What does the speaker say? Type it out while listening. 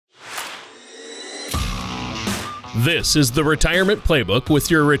This is the Retirement Playbook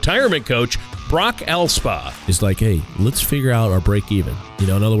with your retirement coach, Brock Elspa. It's like, hey, let's figure out our break even. In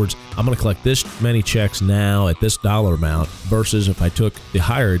other words, I'm going to collect this many checks now at this dollar amount versus if I took the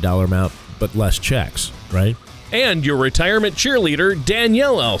higher dollar amount but less checks, right? And your retirement cheerleader,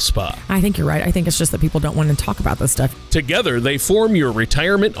 Danielle Elspa. I think you're right. I think it's just that people don't want to talk about this stuff. Together, they form your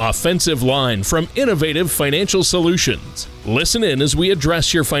retirement offensive line from Innovative Financial Solutions. Listen in as we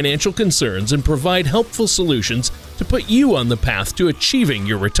address your financial concerns and provide helpful solutions to put you on the path to achieving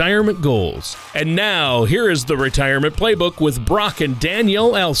your retirement goals. And now, here is the Retirement Playbook with Brock and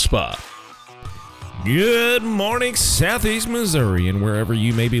Danielle Elspa. Good morning, Southeast Missouri, and wherever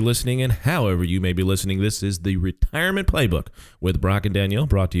you may be listening and however you may be listening, this is the Retirement Playbook with Brock and Danielle,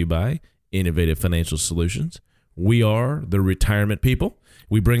 brought to you by Innovative Financial Solutions. We are the retirement people.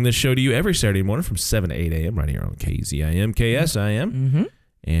 We bring this show to you every Saturday morning from 7 to 8 a.m. right here on KZIM, KSIM,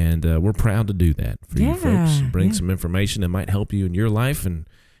 and we're proud to do that for you folks. Bring some information that might help you in your life and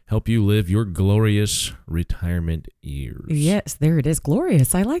help you live your glorious retirement years. Yes, there it is.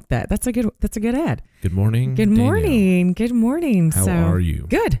 Glorious. I like that. That's a good ad. Good morning. Good morning. Danielle. Good morning. How are you?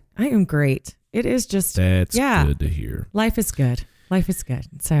 Good. I am great. It is just That's good to hear. Life is good. Life is good.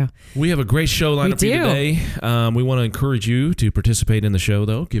 So we have a great show lined up for you today. We want to encourage you to participate in the show,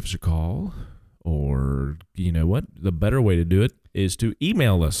 though. Give us a call, or you know what? The better way to do it is to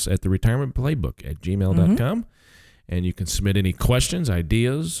email us at theretirementplaybook@gmail.com. And you can submit any questions,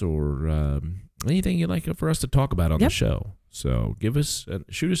 ideas, or anything you'd like for us to talk about on the show. So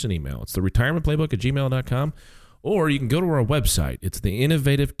shoot us an email. It's theretirementplaybook@gmail.com. Or you can go to our website. It's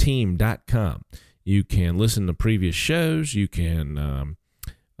theinnovativeteam.com. You can listen to previous shows. You can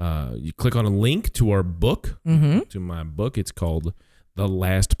you click on a link to our book, to my book. It's called The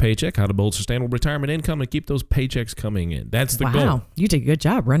Last Paycheck, How to Build Sustainable Retirement Income and Keep Those Paychecks Coming In. That's the goal. Wow, you did a good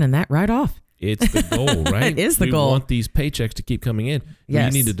job running that right off. It's the goal, right? It is the goal. We want these paychecks to keep coming in.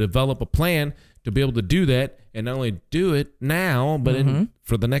 Yes. You need to develop a plan to be able to do that, and not only do it now, but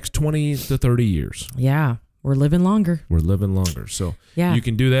for the next 20 to 30 years. Yeah, we're living longer. So you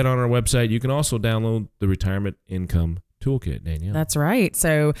can do that on our website. You can also download the Retirement Income Toolkit, Danielle. That's right.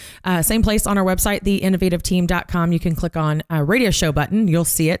 So same place on our website, theinnovativeteam.com. You can click on a radio show button. You'll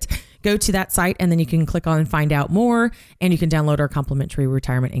see it. Go to that site, and then you can click on and find out more, and you can download our complimentary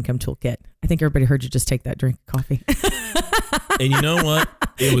Retirement Income Toolkit. I think everybody heard you just take that drink of coffee. And you know what?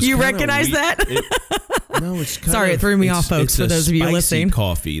 It was you recognize that? No, it's kind Sorry, it threw me off, folks, for those of you listening. It's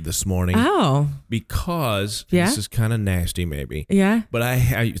coffee this morning. Oh. Because this is kind of nasty, maybe. Yeah. But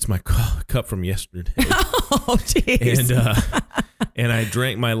it's my cup from yesterday. Oh, jeez. And I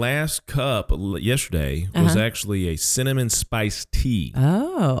drank my last cup yesterday was actually a cinnamon spice tea.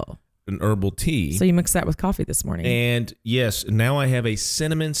 Oh. An herbal tea. So you mixed that with coffee this morning. And yes, now I have a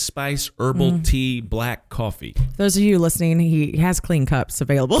cinnamon spice herbal tea black coffee. Those of you listening, he has clean cups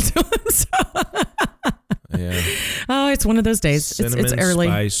available to him. So. Yeah. Oh, it's one of those days. Cinnamon it's early.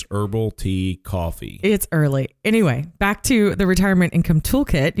 Spice herbal tea coffee. It's early. Anyway, back to the Retirement Income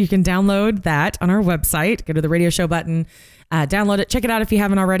Toolkit. You can download that on our website. Go to the radio show button, download it. Check it out if you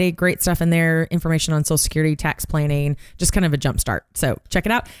haven't already. Great stuff in there. Information on Social Security, tax planning, just kind of a jump start. So check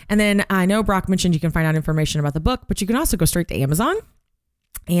it out. And then I know Brock mentioned you can find out information about the book, but you can also go straight to Amazon.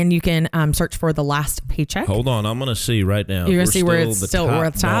 And you can search for The Last Paycheck. Hold on, I'm going to see right now. You're going to see where it's still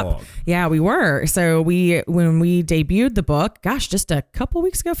at the top. Dog. Yeah, we were. So when we debuted the book, just a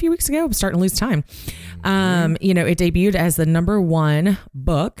few weeks ago, I'm starting to lose time. It debuted as the #1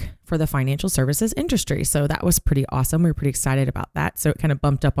 book for the financial services industry. So that was pretty awesome. We were pretty excited about that. So it kind of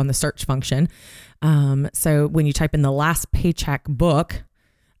bumped up on the search function. So when you type in The Last Paycheck book,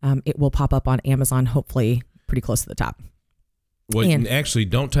 it will pop up on Amazon, hopefully pretty close to the top. Well, actually,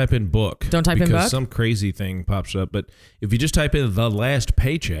 don't type in book. Don't type in book? Because some crazy thing pops up. But if you just type in The Last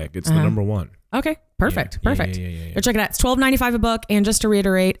Paycheck, it's the #1. Okay, perfect. Yeah. Go check it out. It's $12.95 a book. And just to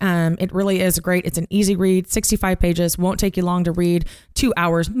reiterate, it really is great. It's an easy read, 65 pages. Won't take you long to read, 2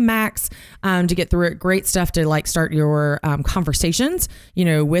 hours max to get through it. Great stuff to start your conversations,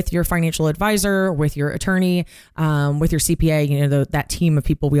 with your financial advisor, with your attorney, with your CPA, that team of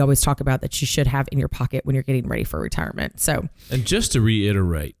people we always talk about that you should have in your pocket when you're getting ready for retirement. So, and just to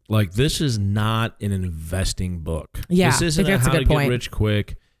reiterate, this is not an investing book. Yeah, this isn't that's how a good to point. get rich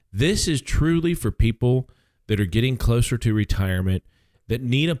quick. This is truly for people that are getting closer to retirement, that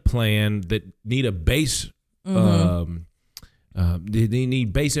need a plan, that need a base. They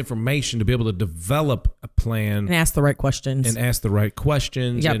need base information to be able to develop a plan and ask the right questions.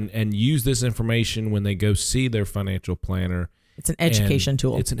 Yep. And use this information when they go see their financial planner. It's an education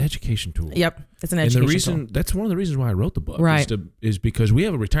tool. It's an education tool. Yep. It's an education tool. That's one of the reasons why I wrote the book. Right. Is because we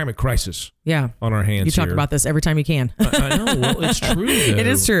have a retirement crisis. Yeah. On our hands. You talk here. about this every time you can. I know. Well, it's true. Though. It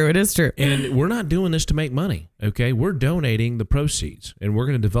is true. It is true. And we're not doing this to make money. Okay. We're donating the proceeds, and we're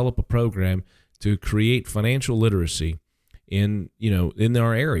going to develop a program to create financial literacy in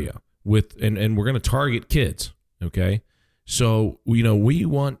our area and we're going to target kids. Okay. So, we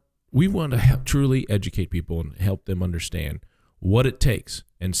want to truly educate people and help them understand what it takes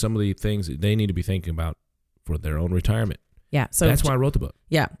and some of the things that they need to be thinking about for their own retirement. Yeah. So that's why I wrote the book.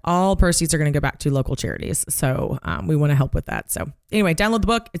 Yeah. All proceeds are going to go back to local charities. So we want to help with that. So anyway, download the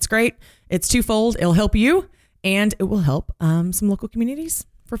book. It's great. It's twofold. It'll help you and it will help some local communities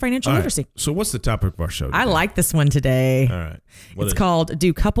for financial literacy. So what's the topic of our show today? I like this one today. All right. It's called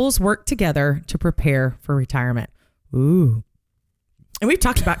Do Couples Work Together to Prepare for Retirement? Ooh. And we've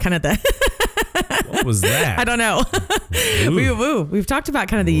talked about kind of the... What was that? I don't know. We've talked about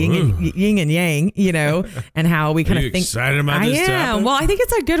kind of the yin and yang, and how we kind of think. Excited about this topic? Well, I think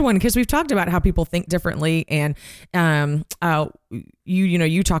it's a good one because we've talked about how people think differently, and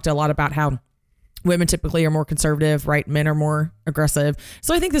you talked a lot about how women typically are more conservative, right? Men are more aggressive.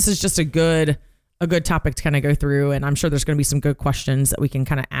 So I think this is just a good topic to kind of go through, and I'm sure there's going to be some good questions that we can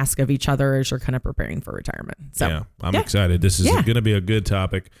kind of ask of each other as you're kind of preparing for retirement. So yeah, I'm excited. This is going to be a good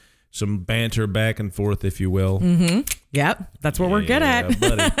topic. Some banter back and forth, if you will. Mm-hmm. Yep, that's what we're good at.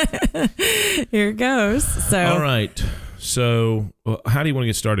 Buddy. Here it goes. So, all right. So, how do you want to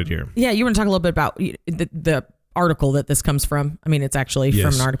get started here? Yeah, you want to talk a little bit about the article that this comes from. I mean, it's actually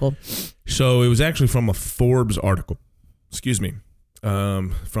from an article. So, it was actually from a Forbes article. Excuse me.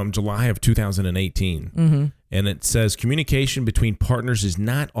 From July of 2018. Mm-hmm. And it says communication between partners is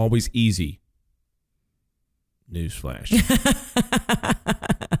not always easy. Newsflash.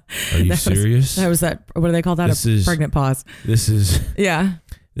 Are you serious? What do they call that? A pregnant pause. This is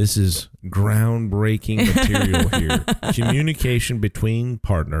groundbreaking material here. Communication between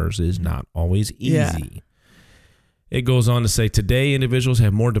partners is not always easy. Yeah. It goes on to say, today individuals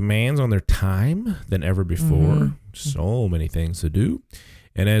have more demands on their time than ever before. Mm-hmm. So many things to do.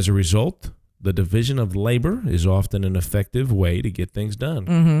 And as a result, the division of labor is often an effective way to get things done.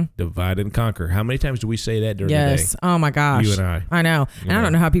 Mm-hmm. Divide and conquer. How many times do we say that during the day? Yes. Oh my gosh. You and I. I know. And I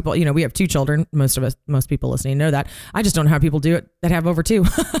don't know how people, we have 2 children. Most people listening know that. I just don't know how people do it that have over 2.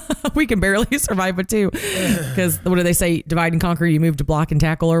 We can barely survive with 2. Because what do they say? Divide and conquer. You move to block and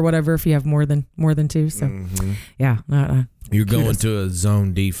tackle or whatever if you have more than 2. So yeah. You're going to a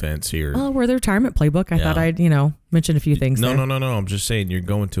zone defense here. Oh, we're the retirement playbook. I thought I'd, mention a few things. No. I'm just saying you're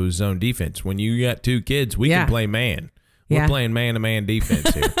going to a zone defense. When you got 2 kids, we can play man. We're playing man-to-man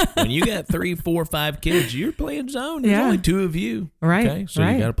defense here. When you got 3, 4, 5 kids, you're playing zone. There's only 2 of you. Right. Okay? So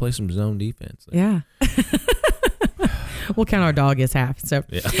you got to play some zone defense. Yeah. We'll count our dog as half. So,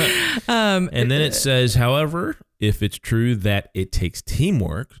 and then it says, however, if it's true that it takes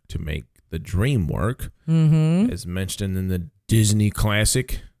teamwork to make the dream work, as mentioned in the Disney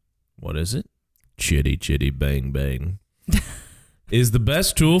classic, what is it? Chitty Chitty Bang Bang, is the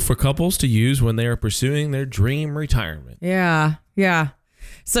best tool for couples to use when they are pursuing their dream retirement. Yeah.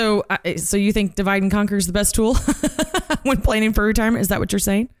 So you think divide and conquer is the best tool when planning for retirement? Is that what you're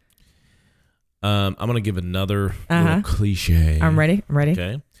saying? I'm going to give another little cliche. I'm ready.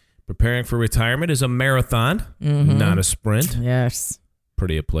 Okay. Preparing for retirement is a marathon, not a sprint. Yes.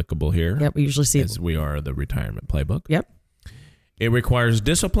 Pretty applicable here. Yep, we usually see it. As we are the retirement playbook. Yep. It requires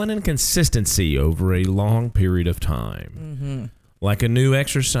discipline and consistency over a long period of time. Mm-hmm. Like a new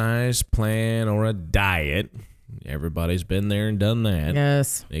exercise plan or a diet. Everybody's been there and done that.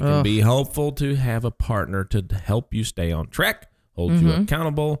 Yes. It can be helpful to have a partner to help you stay on track, hold you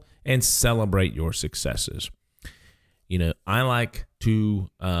accountable, and celebrate your successes. I like to,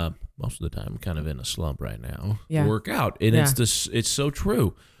 most of the time, I'm kind of in a slump right now, to work out. And it's so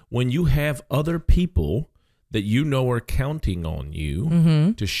true. When you have other people that are counting on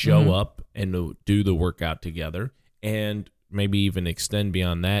you to show up and to do the workout together, and maybe even extend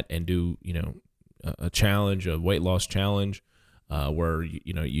beyond that and do, a challenge, a weight loss challenge, where,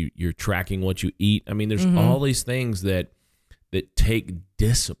 you're tracking what you eat. I mean, there's all these things that take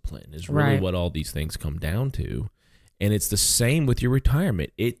discipline is really what all these things come down to. And it's the same with your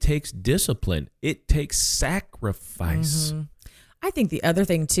retirement. It takes discipline. It takes sacrifice. Mm-hmm. I think the other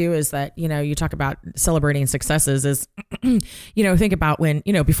thing too is that, you talk about celebrating successes is, think about when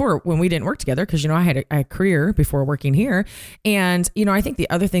we didn't work together, because, I had a career before working here. And, I think the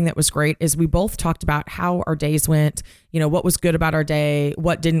other thing that was great is we both talked about how our days went, what was good about our day,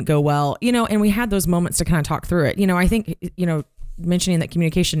 what didn't go well, and we had those moments to kind of talk through it. I think, mentioning that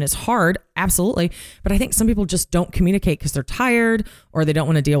communication is hard. Absolutely. But I think some people just don't communicate because they're tired or they don't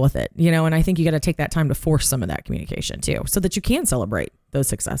want to deal with it, and I think you got to take that time to force some of that communication too, so that you can celebrate those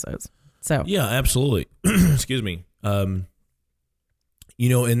successes. So yeah, absolutely. Excuse me. And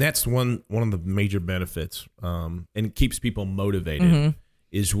that's one of the major benefits, and it keeps people motivated,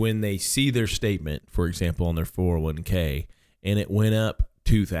 is when they see their statement, for example, on their 401k, and it went up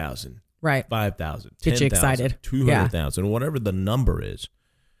 2,000, right, 5,000, get you excited, 200,000, whatever the number is,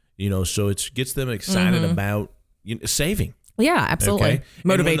 so it gets them excited about saving. Yeah, absolutely. Okay?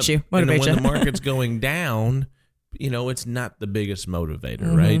 Motivate you. When the market's going down, it's not the biggest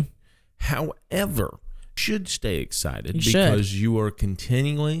motivator, right? However, should stay excited because you are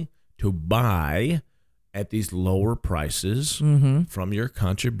continuing to buy at these lower prices from your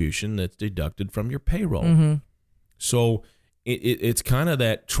contribution that's deducted from your payroll. So it's kind of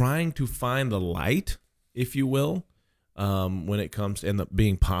that trying to find the light, if you will, when it comes to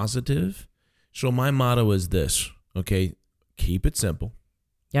being positive. So my motto is this, okay, keep it simple.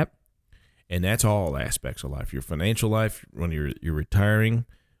 Yep. And that's all aspects of life. Your financial life, when you're retiring,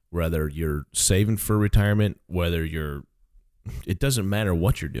 whether you're saving for retirement, it doesn't matter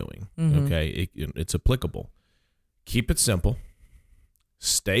what you're doing, okay? It's applicable. Keep it simple,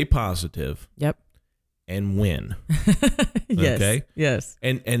 stay positive, and win. Yes, okay? Yes.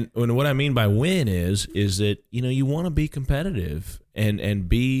 And what I mean by win is that, you want to be competitive and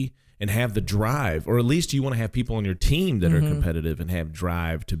have the drive, or at least you want to have people on your team that are competitive and have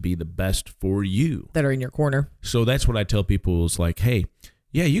drive to be the best for you. That are in your corner. So that's what I tell people is like, hey,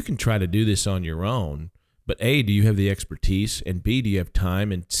 yeah, you can try to do this on your own, but A, do you have the expertise? And B, do you have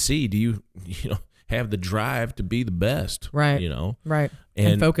time? And C, do you have the drive to be the best? Right. Right.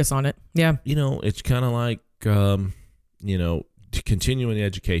 And focus on it. Yeah. It's kind of like, continuing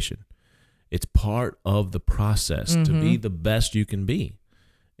education. It's part of the process to be the best you can be.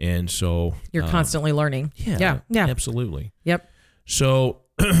 And so you're constantly learning. Yeah. Absolutely. Yep. So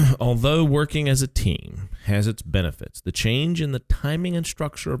although working as a team has its benefits, the change in the timing and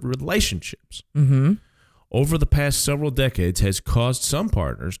structure of relationships over the past several decades has caused some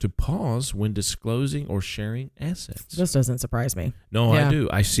partners to pause when disclosing or sharing assets. This doesn't surprise me. No, Yeah. I do.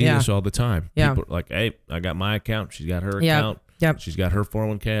 I see this all the time. Yeah. People are like, hey, I got my account. She's got her account. Yep. She's got her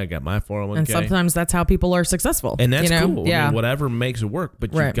 401k. I got my 401k. And sometimes that's how people are successful. And that's cool. Yeah. I mean, whatever makes it work,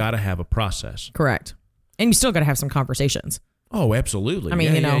 but you've got to have a process. Correct. And you still got to have some conversations. Oh, absolutely. I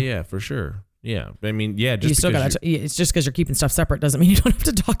mean, yeah, for sure. Yeah. I mean, yeah, just you still got to, it's just because you're keeping stuff separate doesn't mean you don't have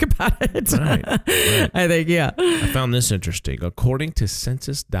to talk about it. Right. I think, yeah. I found this interesting. According to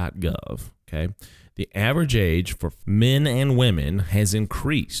census.gov, okay, the average age for men and women has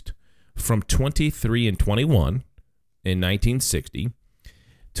increased from 23 and 21 in 1960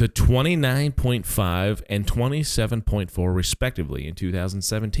 to 29.5 and 27.4 respectively in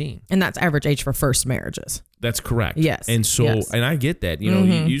 2017. And that's average age for first marriages. That's correct. Yes. And so, and I get that, you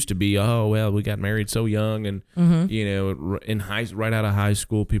used to be, oh, well, we got married so young and, right out of high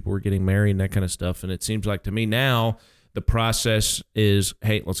school, people were getting married and that kind of stuff. And it seems like to me now, the process is,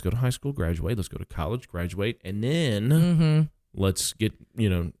 hey, let's go to high school, graduate, let's go to college, graduate, and then let's get,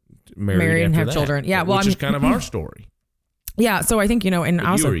 married and after have that. children. Yeah. Well, which is kind of our story. Yeah. So I think, and But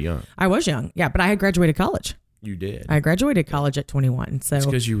also, you were young. I was young. Yeah. But I had graduated college. You did. I graduated college at 21. So it's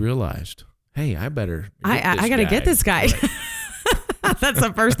because you realized, hey, I better. I got to get this guy. Right. That's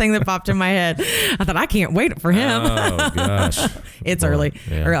the first thing that popped in my head. I thought, I can't wait for him. Oh, gosh. It's early.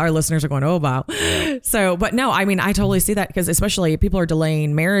 Yeah. Our listeners are going, oh, wow. Yeah. So, but no, I mean, I totally see that because especially people are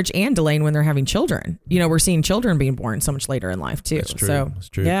delaying marriage and delaying when they're having children. We're seeing children being born so much later in life too. That's true. So, that's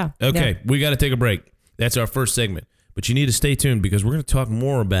true. Yeah. Okay. Yeah. We got to take a break. That's our first segment. But you need to stay tuned because we're going to talk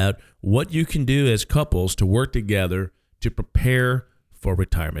more about what you can do as couples to work together to prepare for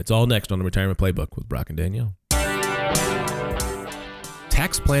retirement. It's all next on the Retirement Playbook with Brock and Danielle.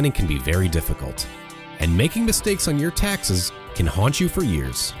 Tax planning can be very difficult, and making mistakes on your taxes can haunt you for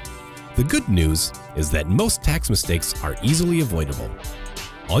years. The good news is that most tax mistakes are easily avoidable.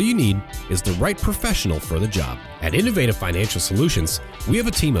 All you need is the right professional for the job. At Innovative Financial Solutions, we have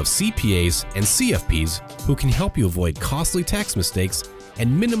a team of CPAs and CFPs who can help you avoid costly tax mistakes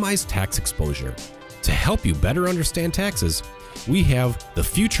and minimize tax exposure. To help you better understand taxes, we have The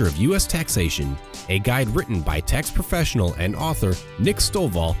Future of U.S. Taxation, a guide written by tax professional and author Nick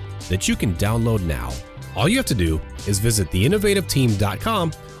Stovall that you can download now. All you have to do is visit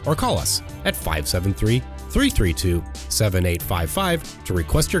theinnovativeteam.com or call us at 573-332-7855 to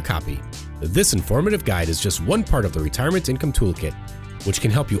request your copy. This informative guide is just one part of the Retirement Income Toolkit. which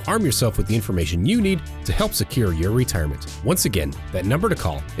can help you arm yourself with the information you need to help secure your retirement. Once again, that number to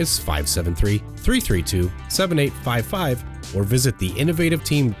call is 573-332-7855 or visit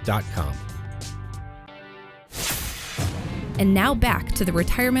theinnovativeteam.com. And now back to the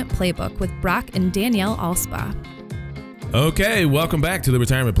Retirement Playbook with Brock and Danielle Alspa. Okay, welcome back to the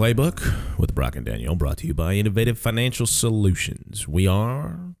Retirement Playbook with Brock and Danielle, brought to you by Innovative Financial Solutions. We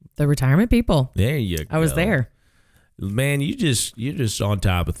are the retirement people. There you go. I was there. Man, you're just on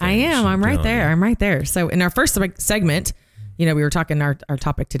top of things. I am. I'm right there. So in our first segment, we were talking, our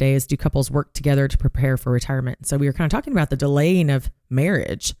topic today is, do couples work together to prepare for retirement? So we were kind of talking about the delaying of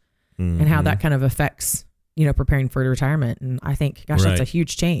marriage and how that kind of affects, preparing for retirement. And I think, gosh, that's a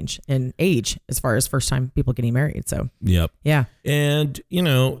huge change in age as far as first time people getting married. So, yep. Yeah. And,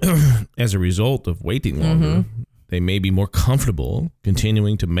 as a result of waiting longer, they may be more comfortable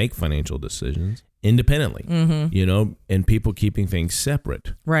continuing to make financial decisions independently, and people keeping things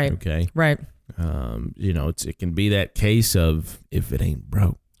separate. Right. Okay. Right. It can be that case of, if it ain't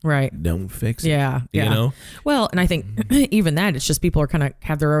broke, right, don't fix it. Yeah. Well, and I think even that, it's just people are kind of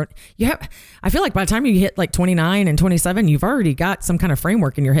have their own. I feel like by the time you hit like 29 and 27, you've already got some kind of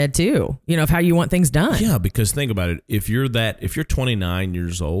framework in your head too, of how you want things done. Yeah, because think about it. If you're 29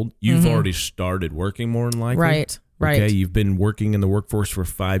 years old, you've already started working more than likely. Right. Okay, you've been working in the workforce for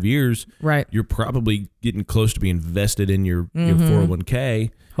 5 years. Right. You're probably getting close to being invested in your 401k.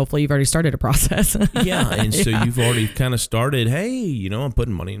 Hopefully you've already started a process. Yeah, and so you've already kind of started, hey, I'm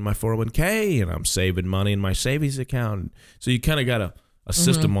putting money in my 401k and I'm saving money in my savings account. So you kind of got a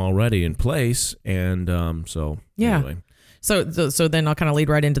system already in place. And anyway. So then I'll kind of lead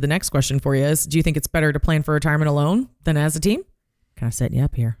right into the next question for you is, do you think it's better to plan for retirement alone than as a team? Kind of setting you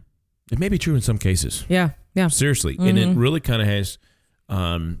up here. It may be true in some cases. Yeah. Seriously. And it really kind of has,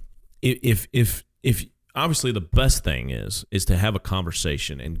 if obviously the best thing is to have a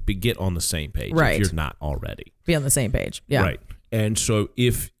conversation and get on the same page. Right. If you're not already. Be on the same page. Yeah. Right. And so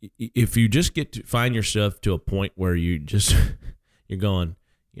if you just get to find yourself to a point where you're going,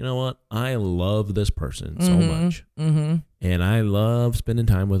 you know what? I love this person so much. And I love spending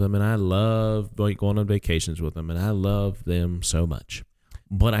time with them, and I love going on vacations with them, and I love them so much.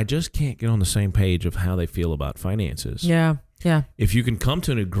 But I just can't get on the same page of how they feel about finances. Yeah. If you can come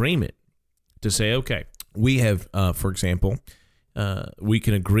to an agreement to say, okay, we have, for example, we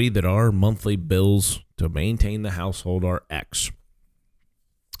can agree that our monthly bills to maintain the household are X.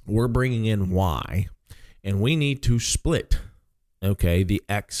 We're bringing in Y, and we need to split, the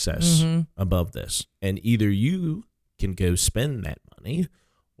excess above this. And either you can go spend that money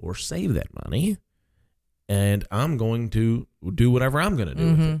or save that money, and I'm going to do whatever I'm going to do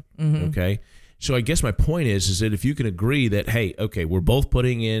with it. Okay. So I guess my point is that if you can agree that, hey, okay, we're both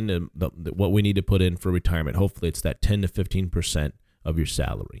putting in what we need to put in for retirement. Hopefully it's that 10 to 15% of your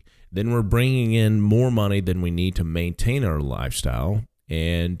salary. Then we're bringing in more money than we need to maintain our lifestyle,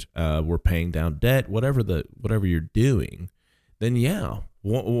 and we're paying down debt, whatever you're doing. Then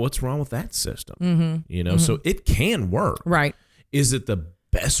what's wrong with that system? So it can work. Right. Is it the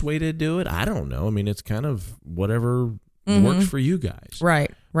best way to do it? I don't know. I mean, it's kind of whatever works for you guys. Right.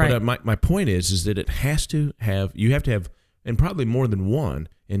 But my point is that you have to have, and probably more than one,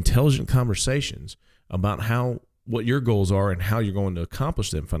 intelligent conversations about what your goals are and how you're going to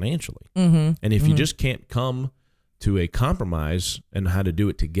accomplish them financially. And if you just can't come to a compromise and how to do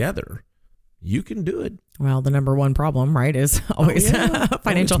it together, you can do it. Well, the number one problem, right, is always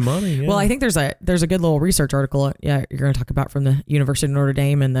financial money. Yeah. Well, I think there's a good little research article. Yeah, you're going to talk about from the University of Notre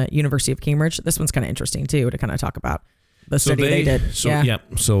Dame and the University of Cambridge. This one's kind of interesting too, to kind of talk about the study they did.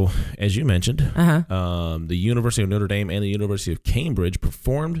 So as you mentioned, the University of Notre Dame and the University of Cambridge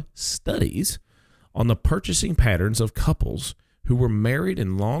performed studies on the purchasing patterns of couples who were married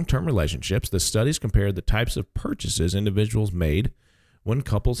in long-term relationships. The studies compared the types of purchases individuals made when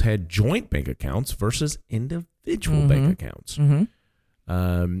couples had joint bank accounts versus individual bank accounts.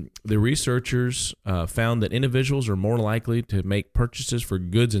 The researchers found that individuals are more likely to make purchases for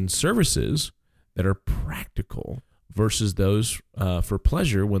goods and services that are practical versus those for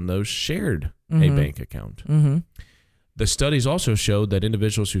pleasure when those shared a bank account. The studies also showed that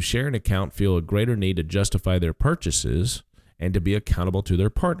individuals who share an account feel a greater need to justify their purchases and to be accountable to their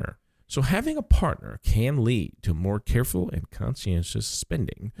partner. So having a partner can lead to more careful and conscientious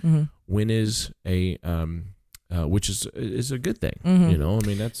spending, which is a good thing.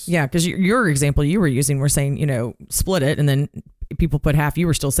 That's because your example you were using, we're saying split it, and then people put half. You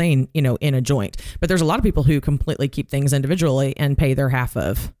were still saying in a joint, but there's a lot of people who completely keep things individually and pay their half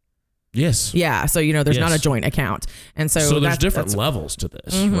of. Yes. Yeah. So there's not a joint account, and so there's different levels to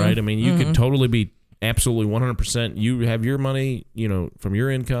this, right? I mean, you could totally be absolutely 100%. You have your money, from your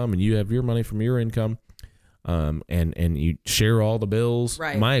income, and you have your money from your income, and you share all the bills.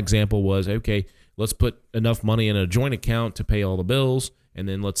 Right. My example was, okay, let's put enough money in a joint account to pay all the bills, and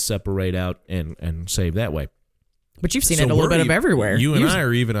then let's separate out and save that way. But you've seen it a little bit of everywhere. You and I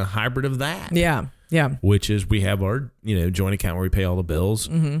are even a hybrid of that. Yeah. Yeah. Which is we have our, joint account where we pay all the bills,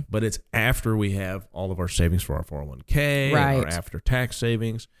 but it's after we have all of our savings for our 401k, right, our after tax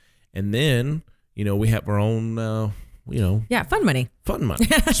savings. And then, we have our own, fun money. Fun money.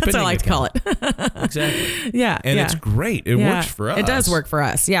 That's what I like to call it. Exactly. Yeah. And it's great. It works for us. It does work for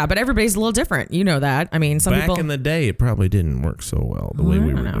us. Yeah. But everybody's a little different. You know that. I mean, some people. Back in the day, it probably didn't work so well the way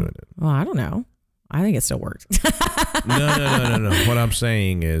we were doing it. Well, I don't know. I think it still worked. No. What I'm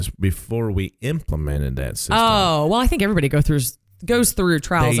saying is before we implemented that system. Oh, well, I think everybody goes through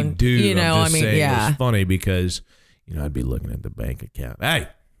trials. They and do. Yeah. It's funny because, I'd be looking at the bank account. Hey,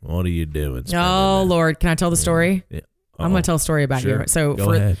 what are you doing? Oh, Lord. Can I tell the story? Yeah. I'm going to tell a story about you. So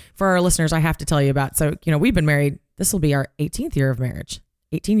for our listeners, I have to tell you about, we've been married. This will be our 18th year of marriage.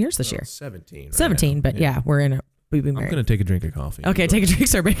 18 years this year. 17. Right 17, now. but we've been married. I'm going to take a drink of coffee. Okay, take a drink.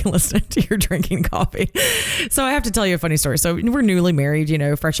 Start making listening to your drinking coffee. So I have to tell you a funny story. So we're newly married,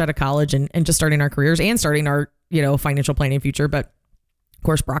 fresh out of college and just starting our careers and starting our, financial planning future. But of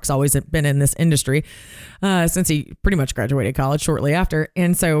course, Brock's always been in this industry since he pretty much graduated college shortly after.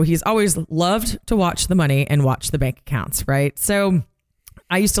 And so he's always loved to watch the money and watch the bank accounts, right? So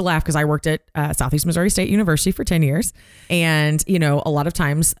I used to laugh because I worked at Southeast Missouri State University for 10 years. And, a lot of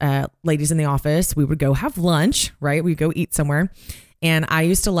times, ladies in the office, we would go have lunch, right? We'd go eat somewhere. And I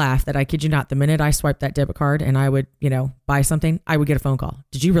used to laugh that I kid you not, the minute I swiped that debit card and I would, buy something, I would get a phone call.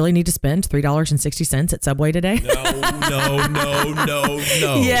 Did you really need to spend $3.60 at Subway today? No.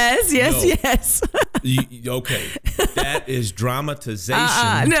 Yes. Okay. That is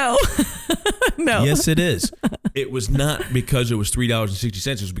dramatization. No. No. Yes, it is. It was not because it was $3.60.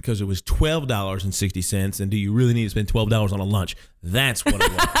 It was because it was $12.60. And do you really need to spend $12 on a lunch? That's what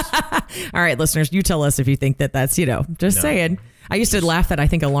it was. All right, listeners, you tell us if you think that's, saying. I used to laugh that I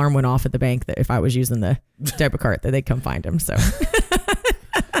think alarm went off at the bank that if I was using the debit card that they'd come find him. So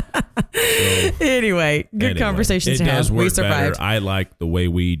anyway, good conversations to have. Does work we survived. Better. I like the way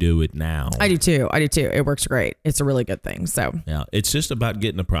we do it now. I do too. It works great. It's a really good thing. So yeah, it's just about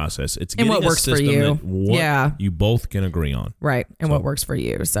getting the process. It's getting what works for you. You both can agree on. Right. And what works for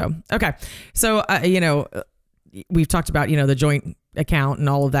you. So, okay. So, we've talked about, the joint account and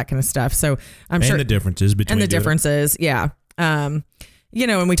all of that kind of stuff. So I'm sure. And the differences between. Yeah. And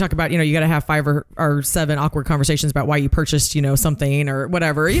we talk about, you got to have 5 or 7 awkward conversations about why you purchased, something or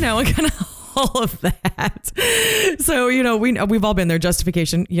whatever, and kind of all of that. So, we've all been there.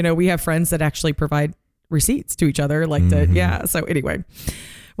 Justification, we have friends that actually provide receipts to each other. So anyway,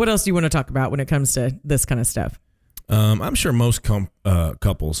 what else do you want to talk about when it comes to this kind of stuff? I'm sure most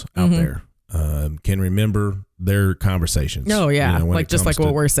couples out there can remember their conversations. Oh yeah. Just like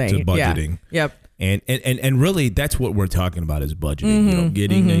what we're saying. To budgeting. Yeah. Yep. And really, that's what we're talking about is budgeting.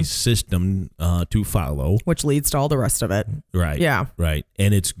 Getting a system to follow, which leads to all the rest of it. Right. Yeah. Right.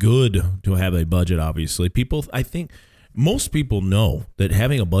 And it's good to have a budget. Obviously, I think most people know that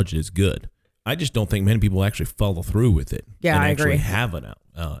having a budget is good. I just don't think many people actually follow through with it. Yeah, and I actually agree. Have an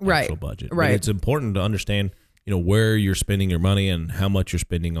actual budget. Right. But it's important to understand, where you're spending your money and how much you're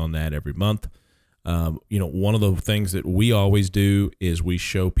spending on that every month. One of the things that we always do is we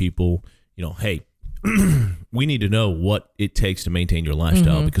show people, hey. We need to know what it takes to maintain your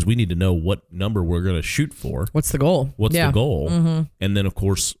lifestyle because we need to know what number we're going to shoot for. What's the goal? The goal? And then, of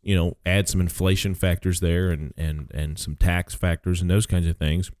course, add some inflation factors there and some tax factors and those kinds of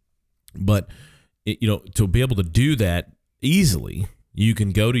things. But, to be able to do that easily, you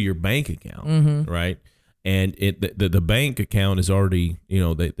can go to your bank account, right? And the bank account is already,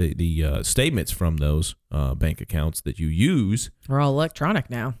 the statements from those bank accounts that you use. They're all electronic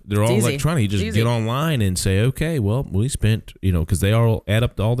now. They're all electronic. You just get online and say, okay, well, we spent, because they all add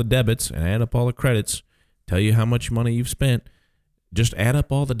up all the debits and add up all the credits, tell you how much money you've spent. Just add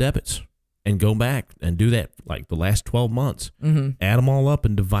up all the debits and go back and do that like the last 12 months. Add them all up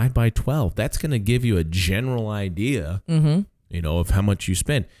and divide by 12. That's going to give you a general idea, of how much you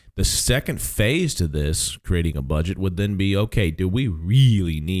spend. The second phase to this, creating a budget, would then be, okay, do we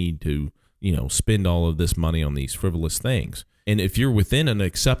really need to, spend all of this money on these frivolous things? And if you're within an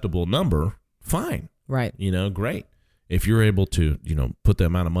acceptable number, fine. Right. Great. If you're able to, put the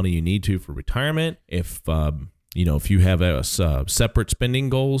amount of money you need to for retirement, if you have a separate spending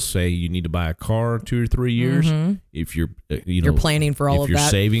goals, say you need to buy a car 2 or 3 years, if you're, you're planning for all of that. If you're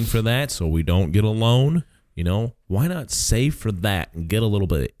saving for that so we don't get a loan, why not save for that and get a little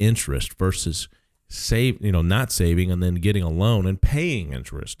bit of interest versus not saving and then getting a loan and paying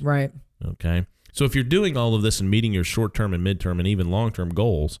interest. Right. Okay. So if you're doing all of this and meeting your short-term and midterm and even long-term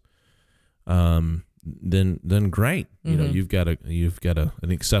goals, then great. You know, you've got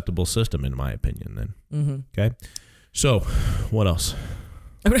an acceptable system, in my opinion. Then. Okay. So what else?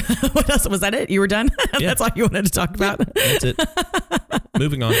 What else? Was that it? You were done? Yeah. That's all you wanted to talk about? That's it.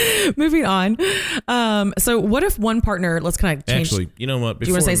 Moving on. Moving on. So what if one partner, let's kind of change. Actually, you know what? Do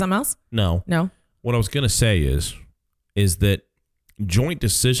you want to say something else? No. What I was going to say is that joint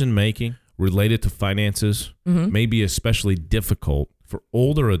decision making related to finances may be especially difficult for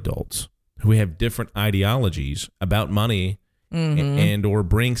older adults who have different ideologies about money and or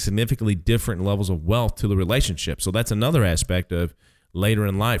bring significantly different levels of wealth to the relationship. So that's another aspect of later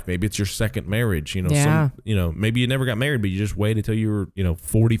in life. Maybe it's your second marriage. Maybe you never got married, but you just waited until you were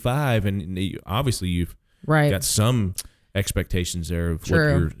 45, and obviously you've got some expectations there of what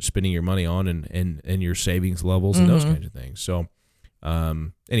you're spending your money on and your savings levels and those kinds of things. So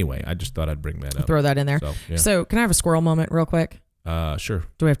anyway, I just thought I'd bring that up. Throw that in there. So can I have a squirrel moment real quick? Sure.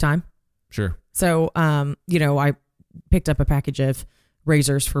 Do we have time? Sure. So, I picked up a package of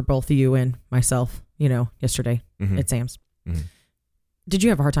razors for both you and myself, yesterday at Sam's. Mm-hmm. Did you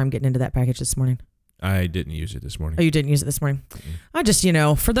have a hard time getting into that package this morning? I didn't use it this morning. Oh, you didn't use it this morning? Mm-hmm. I just,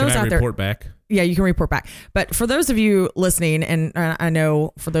 for those out there. Can I report back? Yeah, you can report back. But for those of you listening, and I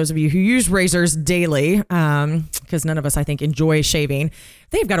know for those of you who use razors daily, because none of us, I think, enjoy shaving,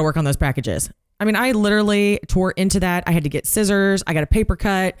 they've got to work on those packages. I mean, I literally tore into that. I had to get scissors. I got a paper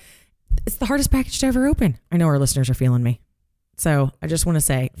cut. It's the hardest package to ever open. I know our listeners are feeling me. So I just want to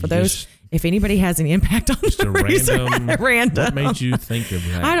say, for those, if anybody has any impact on the random. What made you think of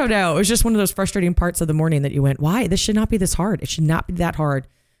that? I don't know. It was just one of those frustrating parts of the morning that you went, why? This should not be this hard. It should not be that hard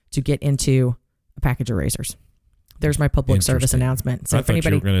to get into a package of razors. There's my public service announcement. So I thought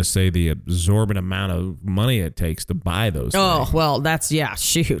you were going to say the absorbent amount of money it takes to buy those things. Oh, well,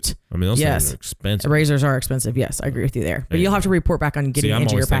 shoot. I mean, those things are expensive. Razors are expensive. Yes, I agree with you there. But you'll have to report back on getting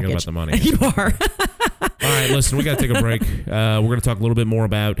into your package. I'm always You thinking about the money. are. All right, listen, we got to take a break. We're going to talk a little bit more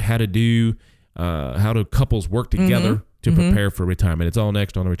about how do couples work together to prepare for retirement. It's all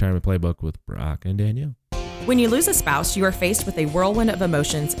next on the Retirement Playbook with Brock and Danielle. When you lose a spouse, you are faced with a whirlwind of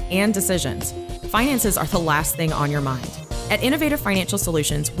emotions and decisions. Finances are the last thing on your mind. At Innovative Financial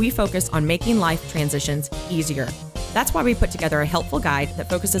Solutions, we focus on making life transitions easier. That's why we put together a helpful guide that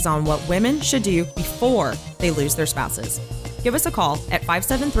focuses on what women should do before they lose their spouses. Give us a call at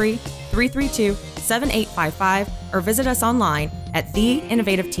 573-332-7855 or visit us online at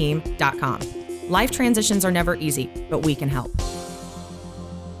theinnovativeteam.com. Life transitions are never easy, but we can help.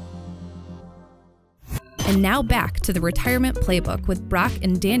 And now back to the Retirement Playbook with Brock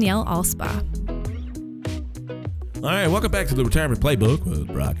and Danielle Alspa. All right, welcome back to the Retirement Playbook with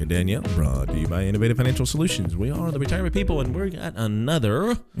Brock and Danielle, brought to you by Innovative Financial Solutions. We are the retirement people, and we got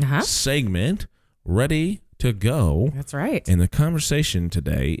another segment ready to go. That's right. And the conversation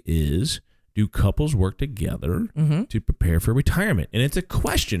today is, do couples work together to prepare for retirement? And it's a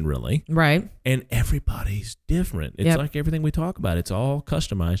question, really. Right. And everybody's different. It's like everything we talk about. It's all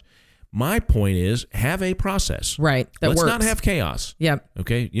customized. My point is, have a process. Right. Let's not have chaos. Yep.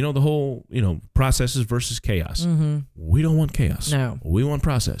 Okay. The whole, processes versus chaos. We don't want chaos. No. We want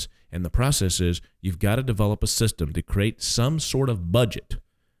process. And the process is, you've got to develop a system to create some sort of budget.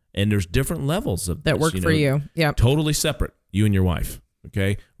 And there's different levels of that this, work for you. Yep. Totally separate, you and your wife.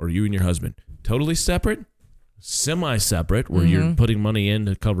 Okay. Or you and your husband. Totally separate, semi-separate, where you're putting money in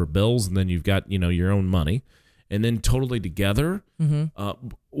to cover bills, and then you've got, your own money. And then totally together,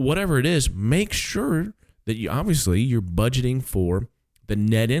 whatever it is, make sure that you're budgeting for the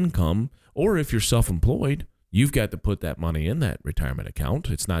net income, or if you're self-employed, you've got to put that money in that retirement account.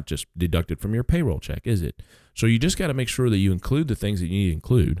 It's not just deducted from your payroll check, is it? So you just got to make sure that you include the things that you need to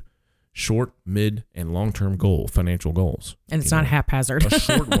include, short, mid, and long-term financial goals. And it's not haphazard. A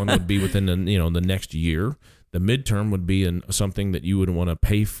short one would be within the next year. The midterm would be something that you would want to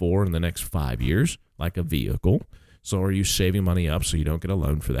pay for in the next 5 years, like a vehicle. So are you saving money up so you don't get a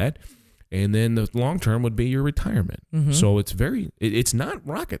loan for that? And then the long term would be your retirement. So it's not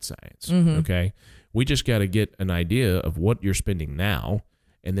rocket science. Okay. We just got to get an idea of what you're spending now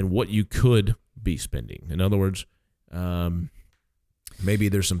and then what you could be spending. In other words, maybe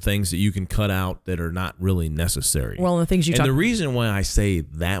there's some things that you can cut out that are not really necessary. Well, the things the reason why I say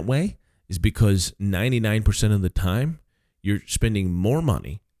that way is because 99% of the time you're spending more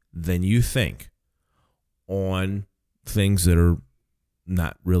money than you think on things that are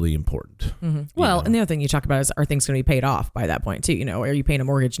not really important. Well, and the other thing you talk about is, are things going to be paid off by that point too? You know, are you paying a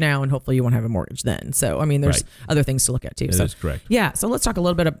mortgage now, and hopefully you won't have a mortgage then? So, I mean, there's other things to look at too. That's correct. Yeah. So let's talk a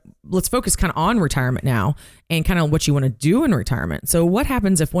little bit let's focus kind of on retirement now and kind of what you want to do in retirement. So what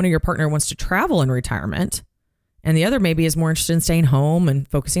happens if one of your partner wants to travel in retirement and the other maybe is more interested in staying home and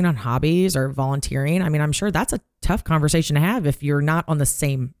focusing on hobbies or volunteering? I mean, I'm sure that's a tough conversation to have if you're not on the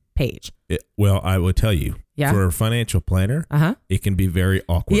same page. Well, I would tell you, for a financial planner, it can be very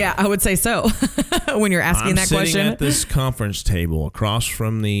awkward. Yeah, I would say so. When you're asking that question. I'm sitting at this conference table across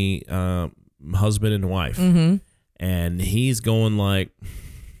from the husband and wife, and he's going like,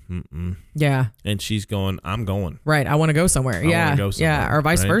 yeah. And she's going, I'm going. Right. I want to go somewhere. Yeah. Yeah. Or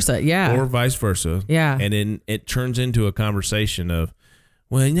vice versa. Yeah. Or vice versa. Yeah. And then it turns into a conversation of,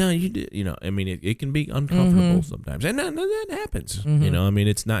 well, no, you know, I mean, it can be uncomfortable sometimes. And that happens. You know, I mean,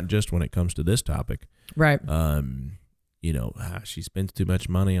 it's not just when it comes to this topic. Right. You know, she spends too much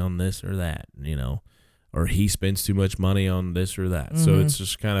money on this or that, you know, or he spends too much money on this or that. So it's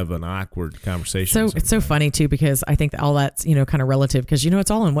just kind of an awkward conversation. So it's so funny too, because I think that all that's, you know, kind of relative, because, you know, it's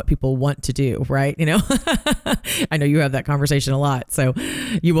all in what people want to do, right? You know, I know you have that conversation a lot. So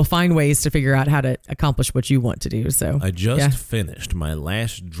you will find ways to figure out how to accomplish what you want to do. So I just finished my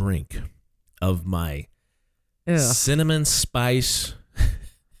last drink of my cinnamon spice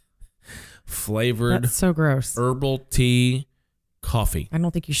flavored that's so gross herbal tea coffee. I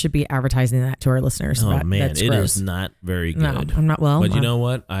don't think you should be advertising that to our listeners. Oh man, that's it gross. is not very good. No, I'm not well. But you know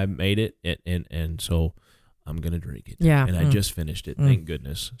what? I made it, and so I'm gonna drink it. Yeah, and I just finished it. Thank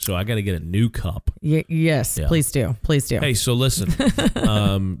goodness. So I got to get a new cup. Yes, please do. Please do. Hey, so listen.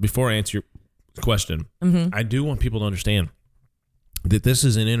 Before I answer your question, I do want people to understand that this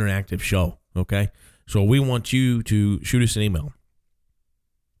is an interactive show. Okay, so we want you to shoot us an email.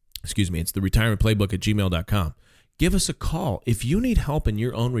 Excuse me. It's the retirementplaybook@gmail.com. Give us a call. If you need help in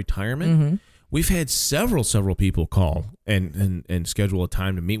your own retirement, we've had several people call and schedule a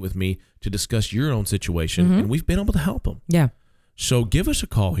time to meet with me to discuss your own situation, and we've been able to help them. Yeah. So give us a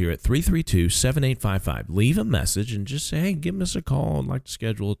call here at 332-7855. Leave a message and just say, hey, give us a call. I'd like to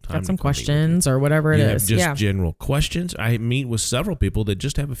schedule a time. Got some questions or whatever it is. Just general questions. I meet with several people that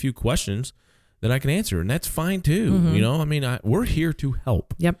just have a few questions that I can answer, and that's fine too. You know, I mean, we're here to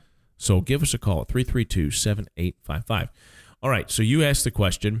help. Yep. So give us a call at 332-7855. All right, so you asked the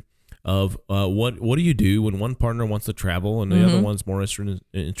question of what do you do when one partner wants to travel and the other one's more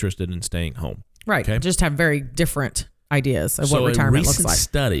interested in staying home? Right. Okay? Just have very different ideas of what retirement looks like. A recent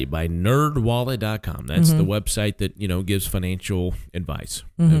study by nerdwallet.com, that's the website that, you know, gives financial advice,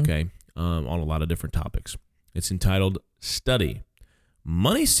 okay, on a lot of different topics. It's entitled Study: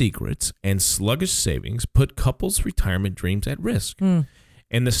 Money Secrets and Sluggish Savings Put Couples' Retirement Dreams at Risk.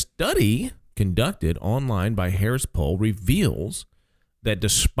 And the study conducted online by Harris Poll reveals that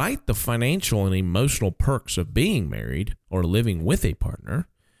despite the financial and emotional perks of being married or living with a partner,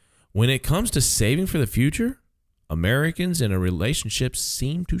 when it comes to saving for the future, Americans in a relationship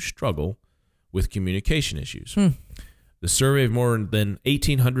seem to struggle with communication issues. The survey of more than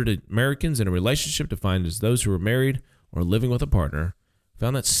 1,800 Americans in a relationship defined as those who are married or living with a partner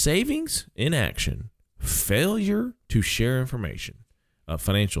found that savings in action, failure to share information,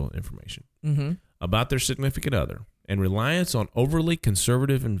 financial information about their significant other, and reliance on overly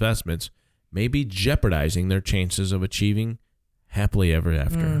conservative investments may be jeopardizing their chances of achieving happily ever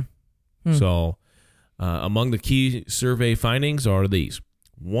after. So among the key survey findings are these.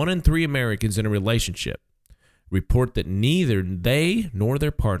 1 in 3 Americans in a relationship report that neither they nor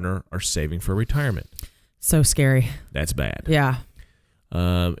their partner are saving for retirement. So scary. That's bad. Yeah.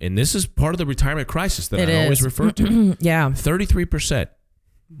 And this is part of the retirement crisis that I always refer to. Yeah. 33%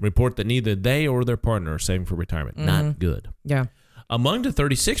 report that neither they or their partner are saving for retirement. Not good. Yeah. Among the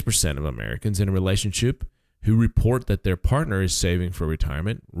 36% of Americans in a relationship who report that their partner is saving for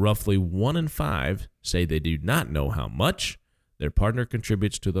retirement, roughly 1 in 5 say they do not know how much their partner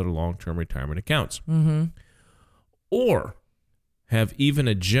contributes to their long-term retirement accounts. Or have even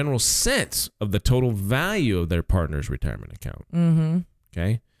a general sense of the total value of their partner's retirement account.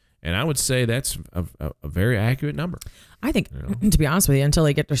 Okay? And I would say that's a very accurate number. I think, to be honest with you, until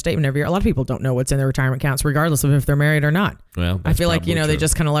they get their statement every year, a lot of people don't know what's in their retirement accounts, regardless of if they're married or not. Well, I feel like, you know, they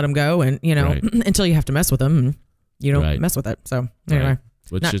just kind of let them go, and, you know, until you have to mess with them, and you don't mess with it. So anyway,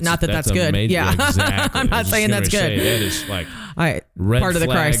 not that that's good. Yeah, exactly. I'm not saying that's good. That is like part of the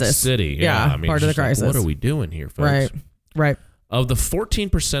crisis. City. Yeah, I mean, part of the crisis. Like, what are we doing here, folks? Right. Of the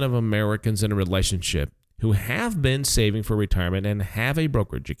 14% of Americans in a relationship who have been saving for retirement and have a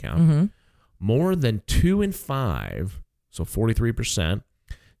brokerage account, more than 2 in 5, so 43%,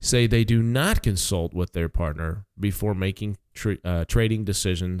 say they do not consult with their partner before making trading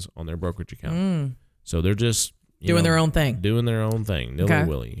decisions on their brokerage account. So they're just doing their own thing.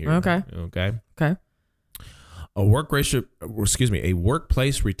 Nilly-willy here. Okay. A workplace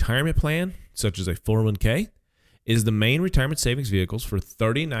retirement plan, such as a 401k, is the main retirement savings vehicles for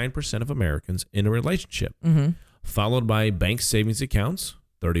 39% of Americans in a relationship, followed by bank savings accounts,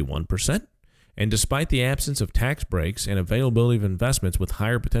 31%. And despite the absence of tax breaks and availability of investments with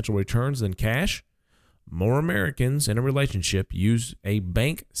higher potential returns than cash, more Americans in a relationship use a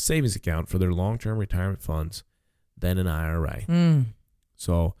bank savings account for their long-term retirement funds than an IRA.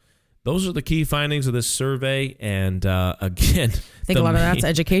 So those are the key findings of this survey. And again, I think a lot of that's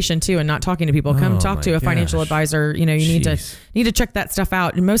education too, and not talking to people. Come talk to a financial advisor. You need to check that stuff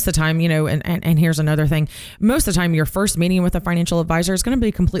out. And most of the time, and here's another thing. Most of the time, your first meeting with a financial advisor is going to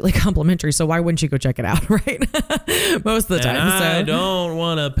be completely complimentary. So why wouldn't you go check it out, right? Most of the time. I don't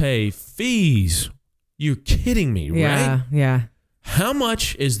want to pay fees. You're kidding me, right? Yeah. How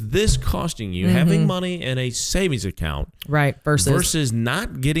much is this costing you having money in a savings account, right? Versus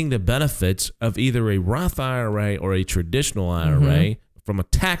not getting the benefits of either a Roth IRA or a traditional IRA from a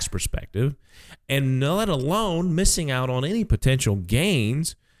tax perspective, and let alone missing out on any potential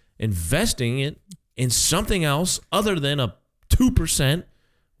gains, investing it in something else other than a 2%,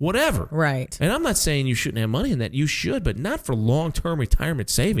 whatever. Right. And I'm not saying you shouldn't have money in that. You should, but not for long-term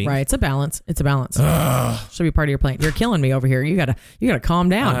retirement savings. Right. It's a balance. Should be part of your plan. You're killing me over here. You gotta calm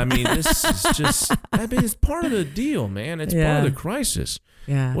down. I mean, this is just, it's part of the deal, man. It's part of the crisis.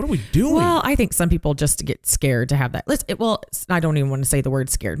 Yeah. What are we doing? Well, I think some people just get scared to have that. I don't even want to say the